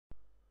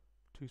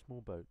Two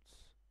small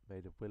boats,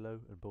 made of willow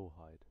and bull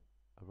hide,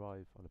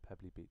 arrive on a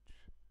pebbly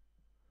beach.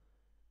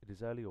 It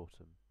is early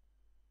autumn,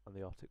 and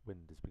the Arctic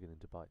wind is beginning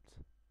to bite.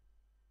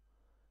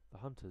 The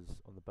hunters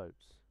on the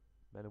boats,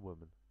 men and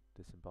women,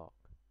 disembark.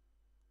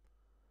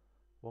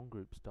 One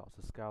group starts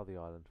to scour the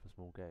island for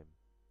small game,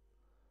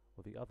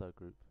 while the other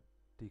group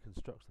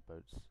deconstructs the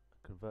boats and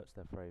converts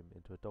their frame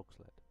into a dog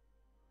sled,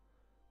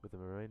 with the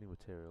remaining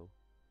material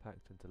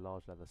packed into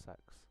large leather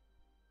sacks.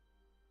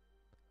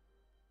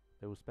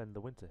 They will spend the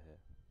winter here,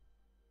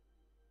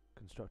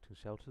 constructing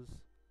shelters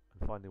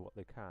and finding what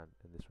they can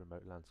in this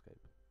remote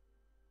landscape.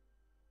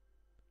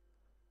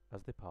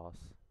 As they pass,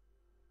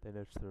 they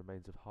notice the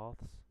remains of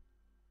hearths,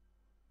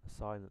 a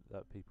sign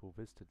that people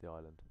visited the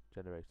island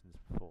generations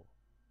before.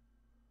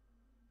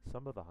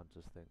 Some of the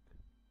hunters think,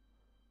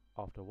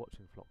 after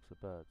watching flocks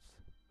of birds,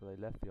 that they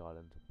left the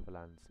island for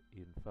lands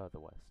even further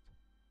west.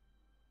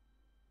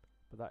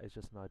 But that is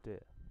just an idea,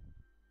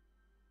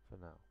 for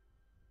now.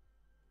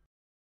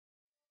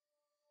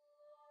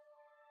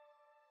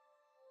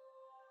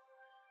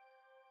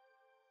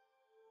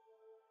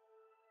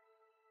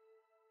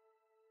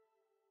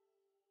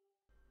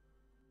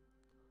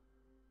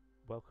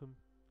 Welcome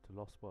to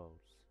Lost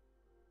Worlds,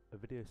 a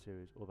video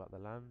series all about the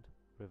land,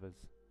 rivers,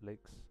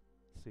 lakes,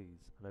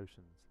 seas and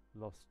oceans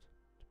lost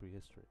to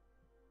prehistory.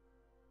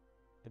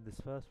 In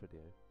this first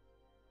video,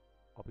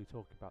 I'll be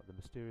talking about the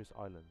mysterious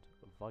island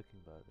of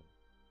Viking-Bergen,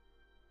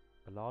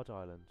 a large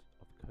island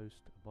off the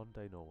coast of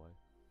modern-day Norway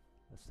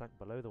that sank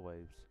below the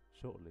waves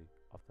shortly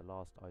after the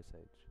last ice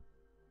age.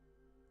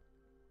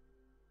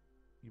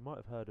 You might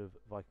have heard of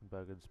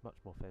Viking-Bergen's much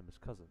more famous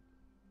cousin,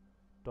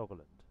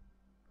 Doggerland,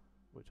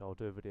 which I'll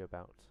do a video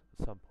about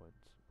at some point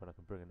when I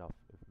can bring enough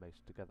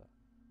information together.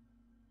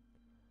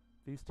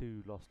 These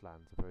two lost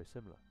lands are very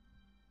similar.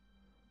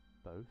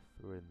 Both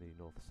were in the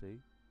North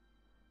Sea,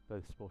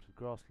 both sported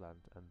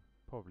grassland and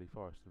probably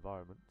forest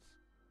environments,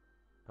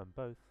 and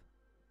both,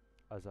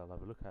 as I'll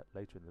have a look at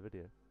later in the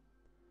video,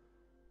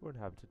 were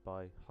inhabited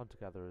by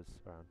hunter-gatherers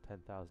around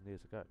 10,000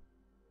 years ago.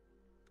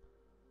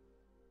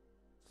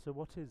 So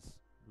what is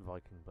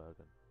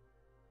Viking-Bergen?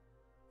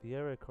 The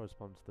area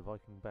corresponds to the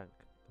Viking Bank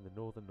in the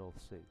northern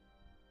North Sea,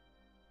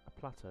 a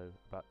plateau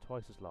about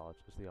twice as large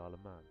as the Isle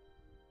of Man.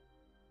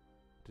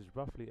 It is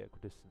roughly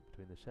equidistant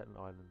between the Shetland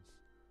Islands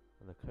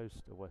and the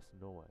coast of western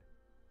Norway.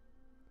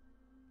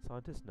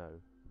 Scientists know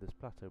that this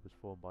plateau was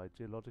formed by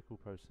geological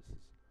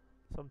processes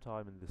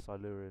sometime in the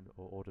Silurian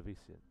or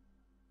Ordovician,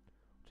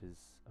 which is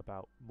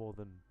about more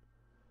than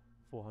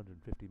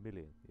 450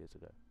 million years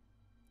ago,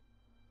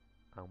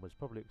 and was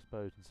probably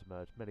exposed and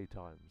submerged many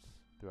times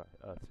throughout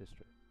Earth's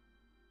history.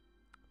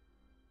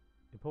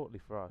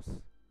 Importantly for us,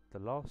 the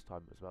last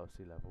time it was above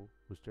sea level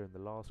was during the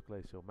last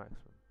glacial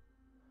maximum,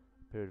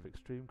 a period of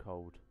extreme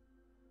cold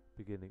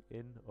beginning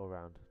in or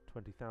around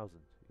 20,000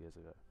 years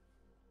ago.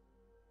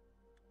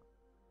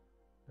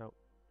 Now,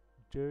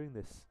 during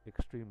this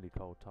extremely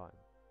cold time,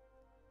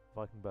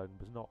 Viking-Bergen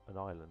was not an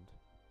island,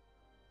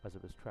 as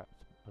it was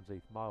trapped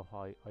underneath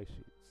mile-high ice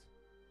sheets.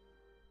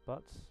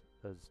 But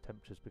as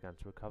temperatures began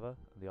to recover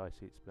and the ice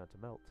sheets began to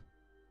melt,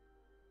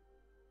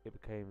 it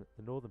became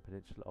the northern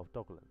peninsula of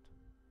Doggerland.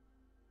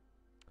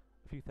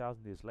 A few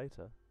thousand years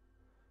later,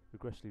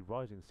 regressively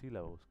rising sea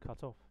levels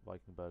cut off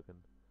Viking-Bergen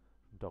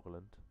from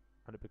Doggerland,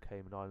 and it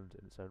became an island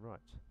in its own right,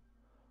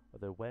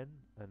 although when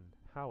and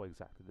how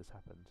exactly this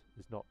happened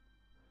is not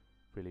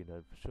really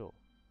known for sure.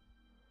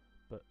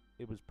 But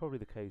it was probably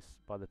the case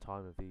by the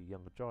time of the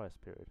Younger Dryas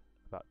period,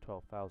 about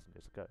 12,000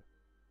 years ago.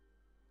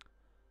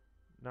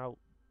 Now,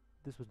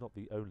 this was not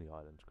the only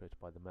island created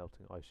by the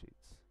melting ice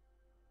sheets.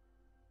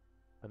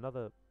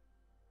 Another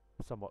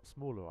somewhat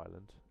smaller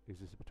island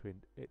existed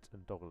between it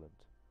and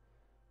Doggerland,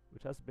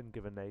 which hasn't been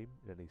given a name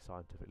in any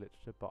scientific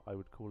literature, but I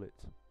would call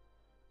it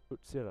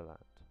Utsiraland,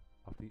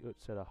 after the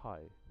Utsira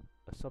High,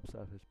 a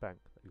subsurface bank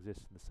that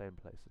exists in the same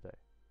place today.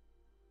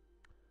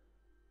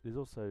 It is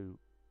also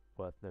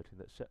worth noting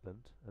that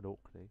Shetland and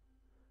Orkney,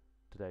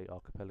 today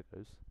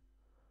archipelagos,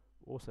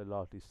 were also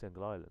largely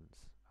single islands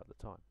at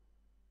the time.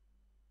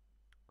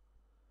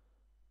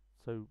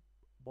 So,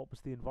 what was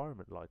the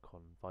environment like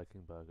on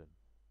Viking-Bergen?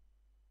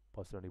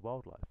 Was there any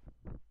wildlife?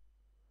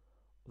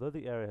 Although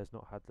the area has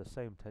not had the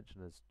same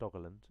tension as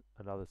Doggerland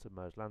and other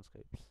submerged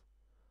landscapes,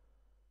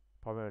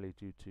 primarily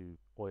due to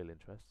oil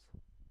interests,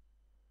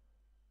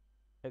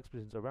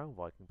 expeditions around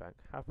Viking Bank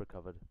have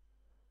recovered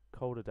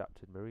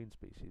cold-adapted marine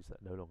species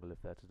that no longer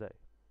live there today.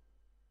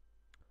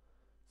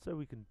 So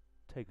we can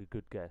take a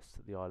good guess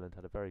that the island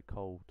had a very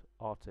cold,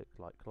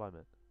 Arctic-like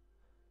climate,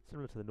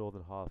 similar to the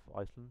northern half of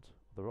Iceland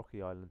or the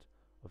rocky island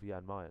of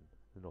Jan Mayen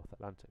in the North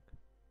Atlantic.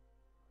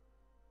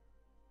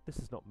 This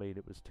does not mean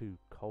it was too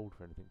cold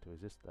for anything to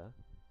exist there,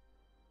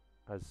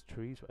 as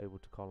trees were able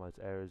to colonise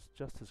areas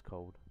just as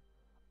cold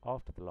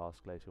after the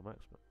last glacial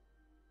maximum.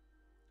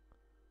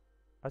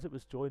 As it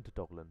was joined to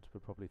Doggerland for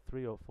probably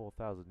 3,000 or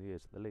 4,000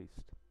 years at the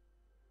least,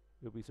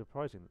 it would be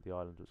surprising that the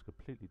island was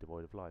completely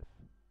devoid of life.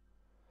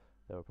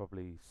 There were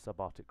probably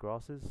subarctic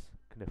grasses,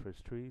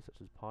 coniferous trees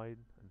such as pine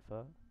and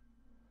fir,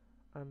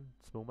 and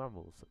small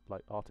mammals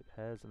like Arctic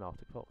hares and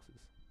Arctic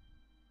foxes.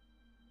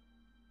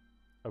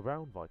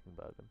 Around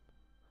Viking-Bergen,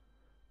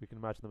 we can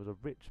imagine there was a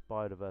rich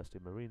biodiversity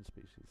of marine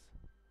species,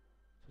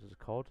 such as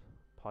cod,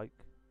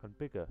 pike, and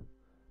bigger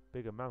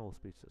mammal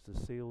species such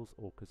as seals,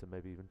 orcas, and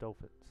maybe even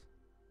dolphins.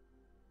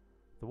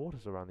 The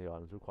waters around the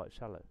islands were quite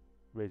shallow,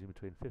 ranging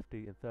between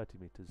 50 and 30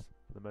 metres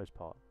for the most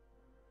part,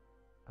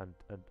 and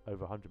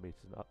over 100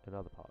 metres in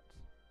other parts.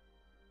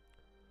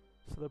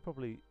 So there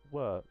probably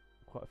were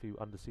quite a few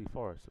undersea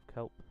forests of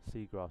kelp,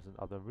 seagrass, and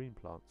other marine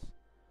plants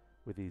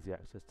with easy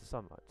access to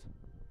sunlight.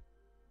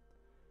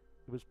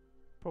 It was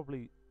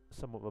probably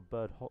somewhat of a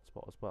bird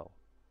hotspot as well,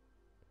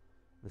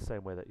 in the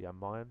same way that Jan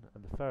Mayen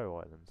and the Faroe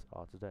Islands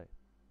are today.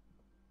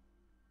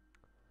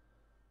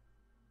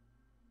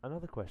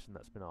 Another question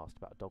that's been asked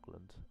about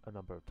Doggerland a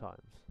number of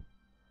times,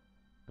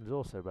 and is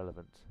also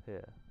relevant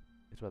here,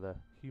 is whether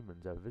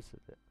humans ever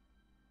visited it.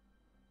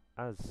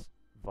 As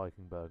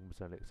Viking-Bergen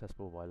was only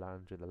accessible by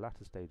land during the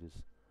latter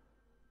stages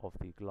of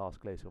the last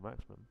glacial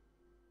maximum,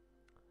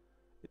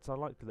 it's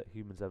unlikely that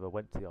humans ever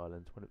went to the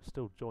island when it was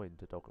still joined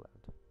to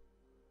Doggerland.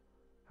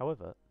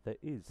 However, there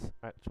is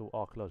actual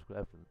archaeological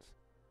evidence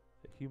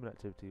that human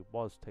activity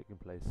was taking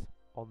place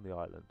on the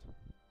island,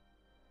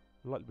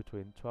 likely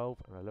between 12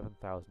 and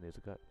 11,000 years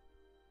ago.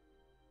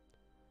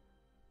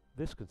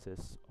 This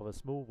consists of a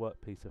small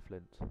worked piece of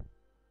flint,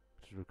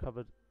 which was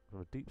recovered from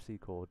a deep sea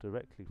core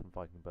directly from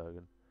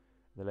Viking-Bergen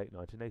in the late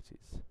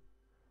 1980s,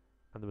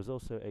 and there was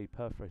also a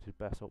perforated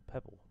basalt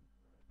pebble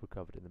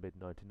recovered in the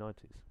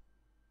mid-1990s.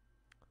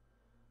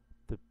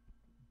 The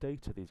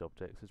date of these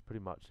objects is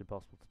pretty much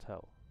impossible to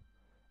tell,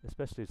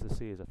 especially as the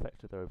sea has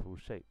affected their overall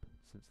shape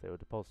since they were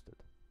deposited.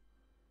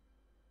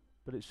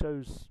 But it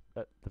shows,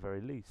 at the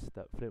very least,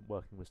 that flint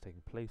working was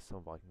taking place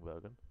on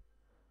Viking-Bergen,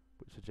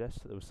 which suggests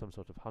that there was some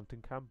sort of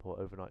hunting camp or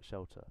overnight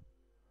shelter,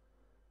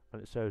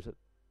 and it shows that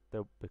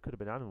there could have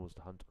been animals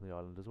to hunt on the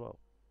island as well.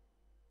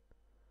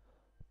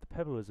 The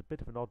pebble is a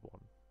bit of an odd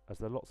one, as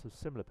there are lots of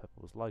similar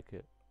pebbles like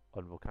it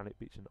on a volcanic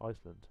beach in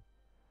Iceland,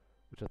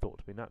 which are thought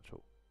to be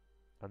natural,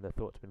 and they're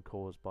thought to have been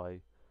caused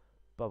by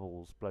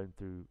bubbles blown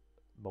through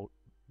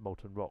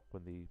molten rock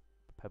when the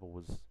pebble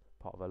was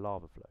part of a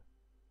lava flow.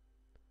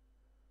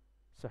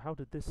 So how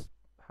did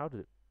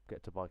it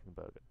get to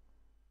Viking-Bergen?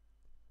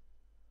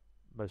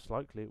 Most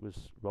likely it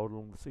was rolled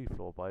along the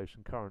seafloor by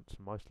ocean currents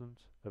from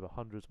Iceland over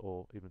hundreds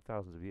or even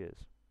thousands of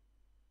years.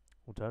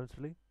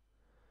 Alternatively,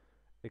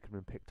 it could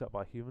have been picked up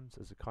by humans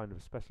as a kind of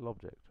a special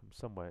object from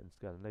somewhere in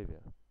Scandinavia.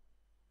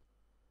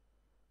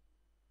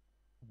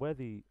 Where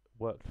the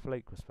worked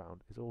flake was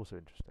found is also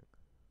interesting.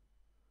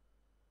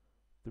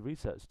 The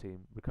research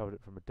team recovered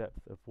it from a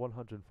depth of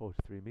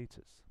 143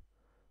 metres,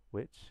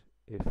 which,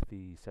 if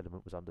the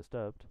sediment was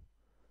undisturbed,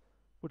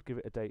 would give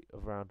it a date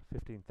of around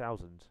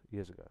 15,000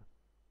 years ago.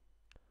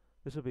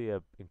 This would be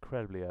an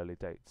incredibly early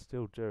date,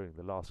 still during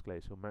the last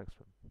glacial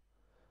maximum,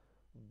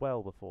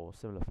 well before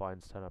similar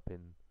finds turn up in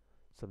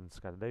southern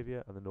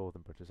Scandinavia and the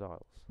northern British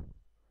Isles.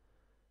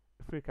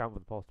 If we account for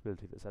the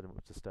possibility that sediment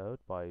was disturbed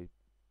by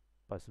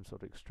some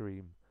sort of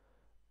extreme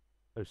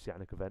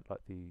oceanic event like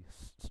the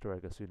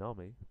Brodgar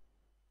tsunami,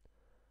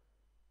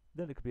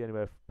 then it could be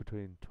anywhere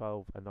between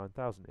 12 and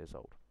 9,000 years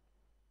old.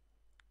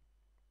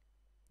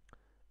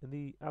 In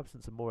the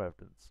absence of more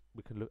evidence,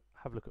 we can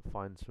have a look at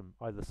finds from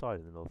either side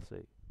of the North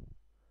Sea.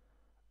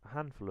 A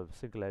handful of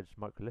single-edged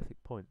microlithic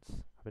points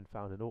have been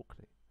found in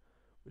Orkney,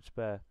 which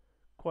bear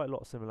quite a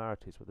lot of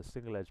similarities with the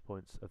single-edged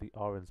points of the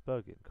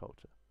Bergen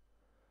culture,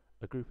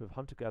 a group of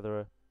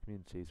hunter-gatherer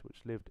communities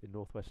which lived in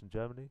northwestern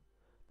Germany,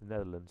 the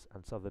Netherlands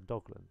and southern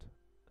Doggerland,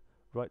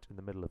 right in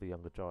the middle of the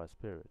Younger Dryas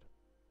period.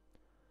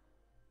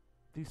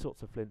 These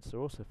sorts of flints are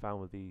also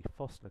found with the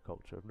Fosna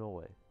culture of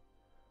Norway,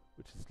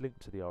 which is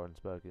linked to the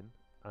Bergen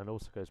and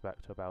also goes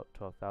back to about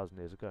 12,000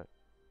 years ago.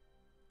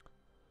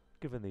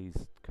 Given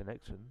these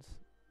connections,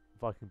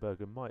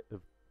 Viking-Bergen might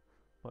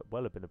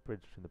well have been a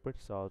bridge between the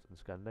British Isles and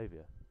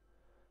Scandinavia,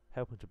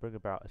 helping to bring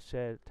about a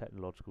shared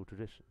technological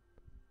tradition.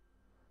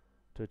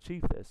 To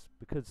achieve this,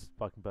 because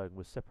Viking-Bergen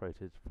was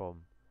separated from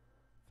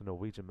the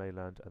Norwegian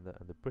mainland and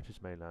the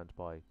British mainland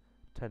by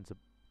tens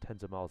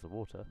of miles of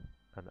water,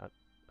 and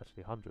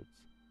actually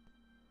hundreds,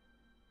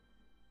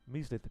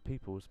 Mesolithic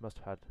peoples must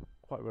have had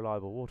quite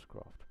reliable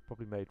watercraft,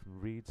 probably made from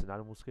reeds and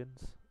animal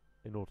skins,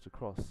 in order to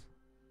cross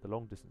the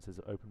long distances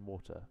of open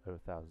water over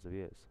thousands of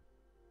years.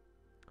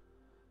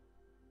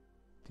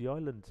 The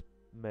island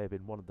may have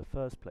been one of the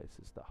first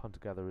places that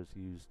hunter-gatherers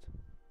used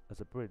as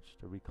a bridge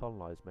to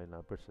recolonise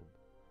mainland Britain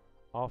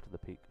after the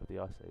peak of the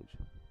Ice Age,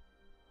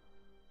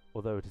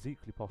 although it is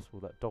equally possible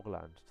that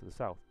Doggerland to the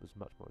south was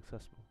much more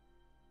accessible.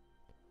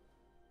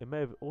 It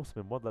may have also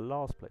been one of the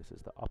last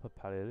places that Upper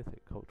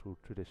Paleolithic cultural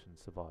traditions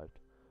survived,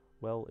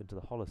 well into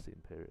the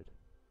Holocene period,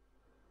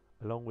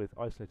 along with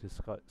isolated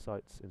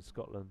sites in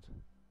Scotland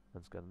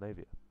and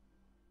Scandinavia.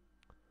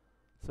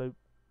 So,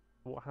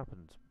 what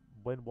happened?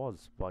 When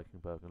was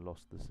Viking-Bergen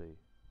lost to the sea?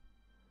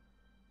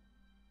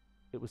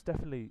 It was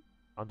definitely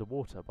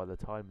underwater by the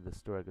time of the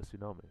Brodgar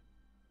tsunami,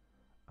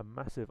 a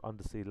massive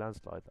undersea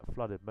landslide that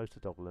flooded most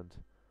of Doggerland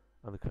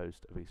and the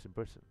coast of eastern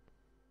Britain.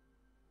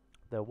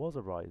 There was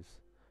a rise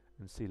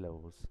in sea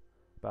levels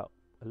about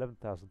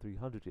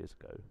 11,300 years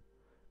ago,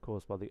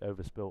 caused by the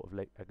overspill of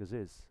Lake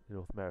Agassiz in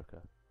North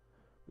America,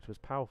 which was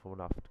powerful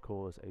enough to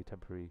cause a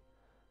temporary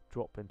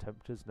drop in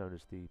temperatures known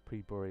as the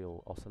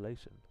pre-boreal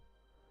oscillation.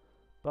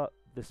 But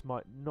this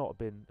might not have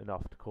been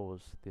enough to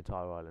cause the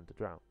entire island to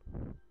drown.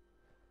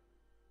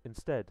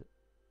 Instead,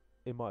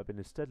 it might have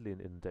been steadily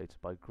inundated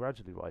by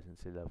gradually rising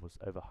sea levels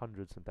over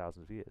hundreds and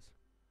thousands of years,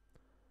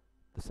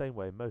 the same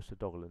way most of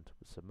Doggerland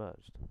was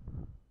submerged.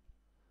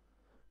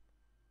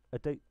 A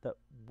date that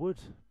would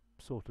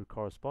sort of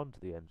correspond to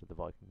the end of the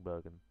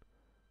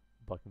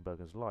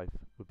Viking-Bergen's life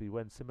would be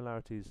when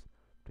similarities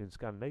between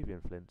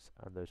Scandinavian flints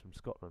and those from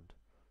Scotland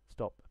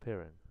stopped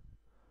appearing,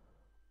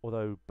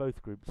 although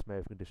both groups may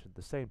have conditioned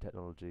the same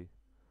technology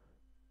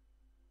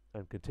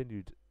and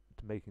continued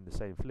to making the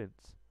same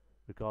flints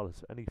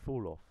regardless of any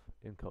fall-off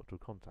in cultural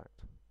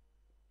contact.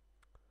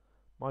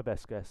 My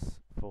best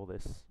guess for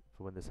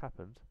when this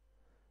happened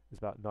is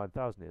about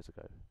 9,000 years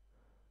ago,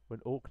 when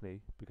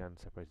Orkney began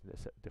separating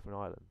its different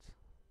islands.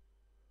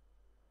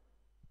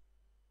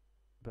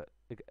 But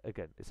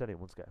again, it's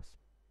anyone's guess.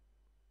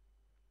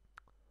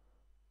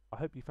 I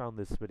hope you found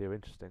this video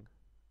interesting,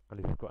 and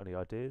if you've got any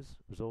ideas,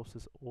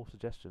 resources or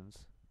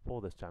suggestions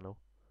for this channel,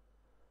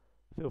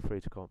 feel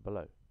free to comment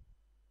below.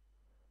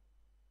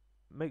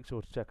 Make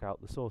sure to check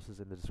out the sources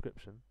in the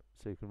description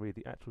so you can read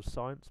the actual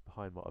science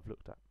behind what I've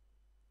looked at.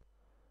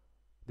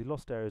 The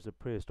lost areas of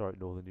prehistoric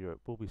Northern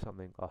Europe will be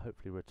something I'll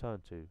hopefully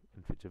return to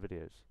in future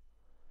videos,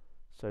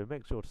 so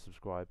make sure to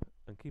subscribe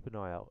and keep an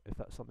eye out if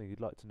that's something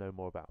you'd like to know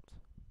more about.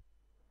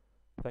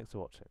 Thanks for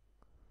watching.